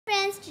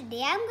friends,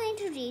 today I am going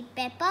to read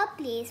Peppa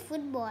Plays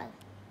Football.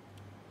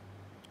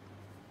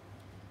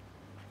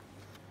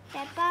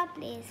 Peppa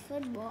plays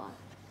football.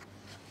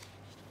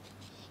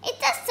 It's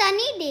a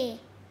sunny day.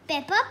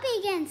 Peppa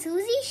Pig and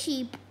Susie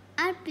Sheep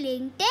are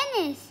playing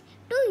tennis.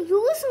 To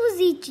you,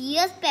 Susie,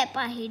 cheers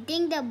Peppa,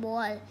 hitting the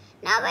ball.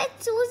 Now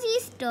it's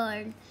Susie's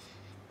turn.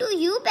 To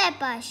you,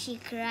 Peppa, she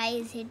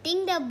cries,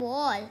 hitting the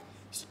ball.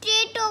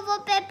 Straight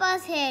over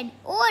Peppa's head.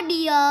 Oh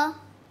dear.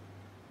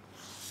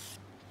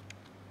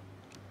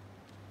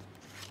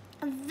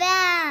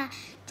 Wah!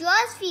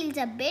 George feels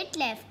a bit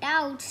left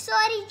out.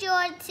 Sorry,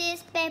 George,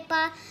 says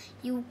Peppa.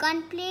 You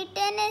can't play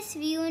tennis.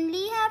 We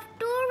only have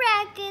 2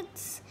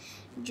 rackets.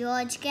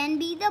 George can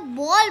be the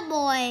ball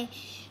boy,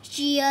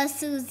 cheers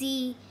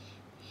Susie.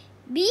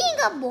 Being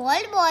a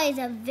ball boy is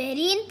a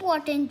very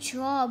important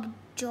job,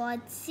 George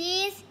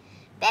says.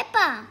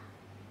 Peppa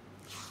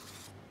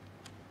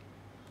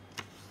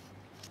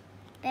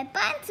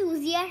and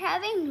Susie are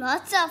having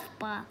lots of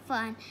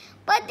fun,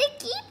 but they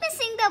keep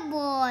missing the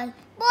ball.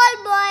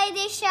 Ball boy,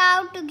 they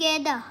shout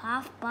together,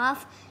 half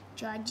puff.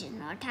 George is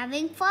not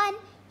having fun.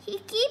 He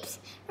keeps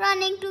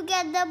running to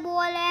get the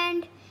ball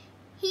and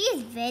he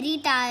is very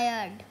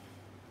tired.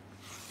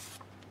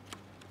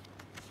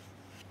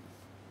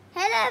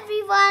 Hello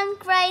everyone,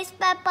 cries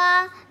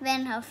Peppa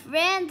when her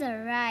friends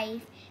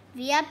arrive.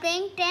 We are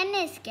playing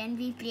tennis. Can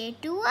we play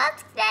too?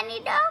 asks Danny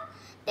Dog.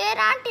 There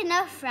aren't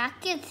enough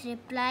rackets,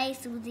 replies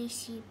Susie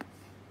Sheep.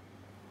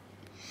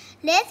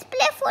 Let's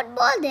play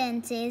football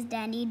then, says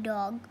Danny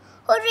Dog.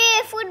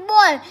 Hooray,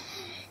 football!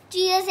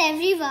 Cheers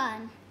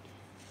everyone.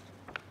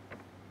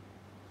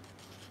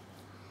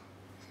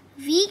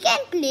 We can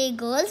play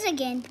girls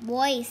against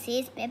boys,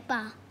 says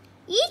Peppa.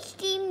 Each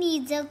team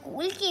needs a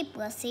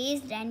goalkeeper,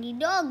 says Danny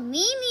Dog.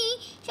 Mimi,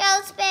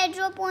 shouts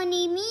Pedro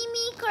Pony.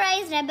 Mimi,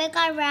 cries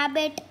Rebecca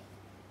Rabbit.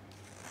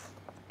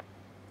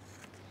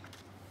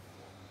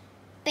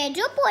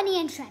 Pedro Pony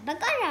and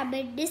Rebecca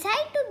Rabbit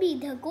decide to be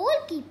the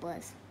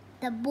goalkeepers.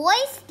 The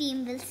boys'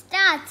 team will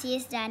start,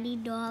 says Danny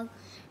Dog.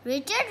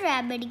 Richard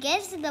Rabbit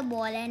gets the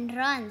ball and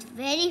runs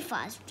very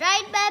fast,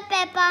 right by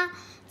Peppa,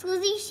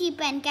 Susie Sheep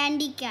and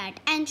Candy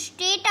Cat, and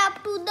straight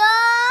up to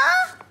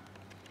the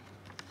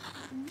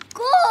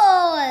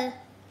goal!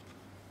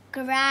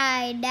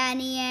 Cry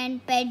Danny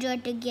and Pedro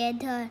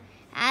together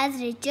as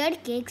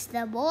Richard kicks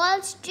the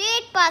ball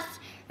straight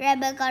past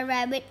Rebecca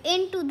Rabbit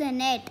into the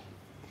net.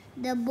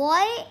 The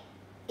boy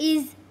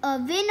is a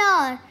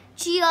winner,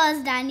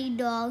 cheers Danny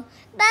Dog.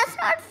 That's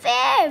not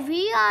fair,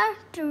 we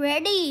aren't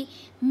ready,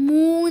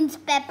 moons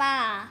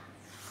Peppa.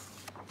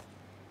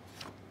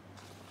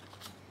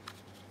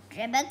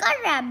 Rebecca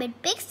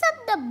Rabbit picks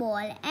up the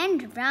ball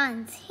and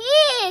runs.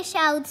 Hey,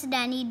 shouts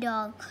Danny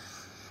Dog.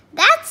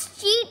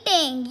 That's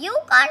cheating. You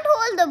can't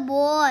hold the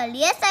ball.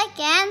 Yes, I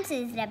can,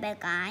 says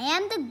Rebecca. I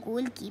am the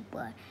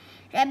goalkeeper.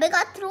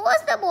 Rebecca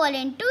throws the ball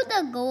into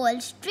the goal,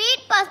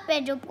 straight past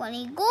Pedro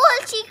Pony. Goal,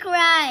 she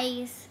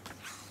cries.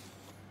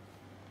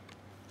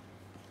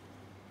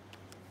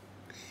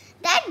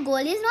 That goal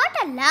is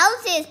not allowed,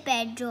 says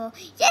Pedro.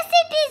 Yes,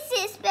 it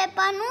is, says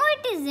Peppa. No,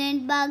 it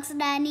isn't, bugs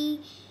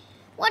Danny.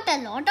 What a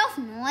lot of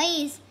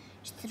noise,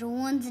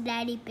 thrones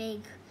Daddy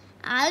Pig.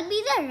 I'll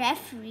be the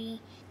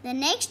referee. The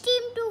next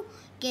team to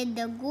get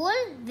the goal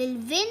will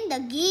win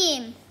the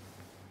game.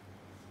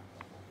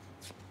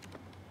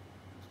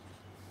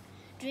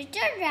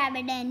 Richard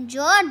Rabbit and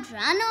George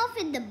run off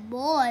with the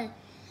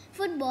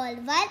football,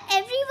 while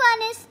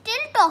everyone is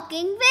still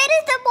talking. Where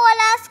is the ball?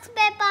 asks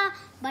Peppa.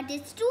 But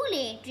it's too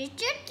late.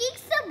 Richard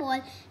kicks the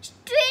ball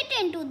straight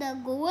into the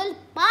goal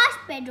past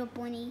Pedro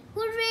Pony.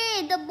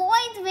 Hooray! The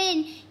boys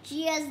win.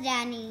 Cheers,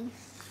 Danny.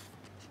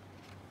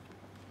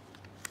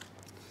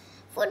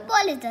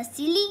 Football is a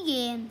silly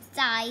game,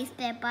 sighs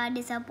Peppa,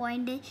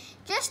 disappointed.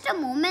 Just a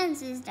moment,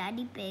 says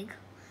Daddy Pig.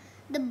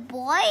 The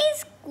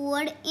boys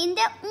scored in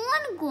their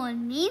own goal,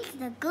 means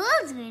the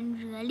girls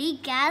win. Really,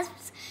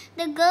 gasps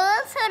the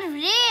girls.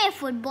 Hooray!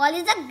 Football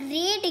is a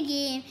great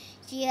game.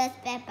 Cheers,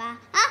 Peppa.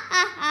 Ha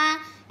ha ha.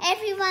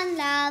 Everyone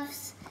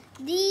loves.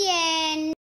 The end.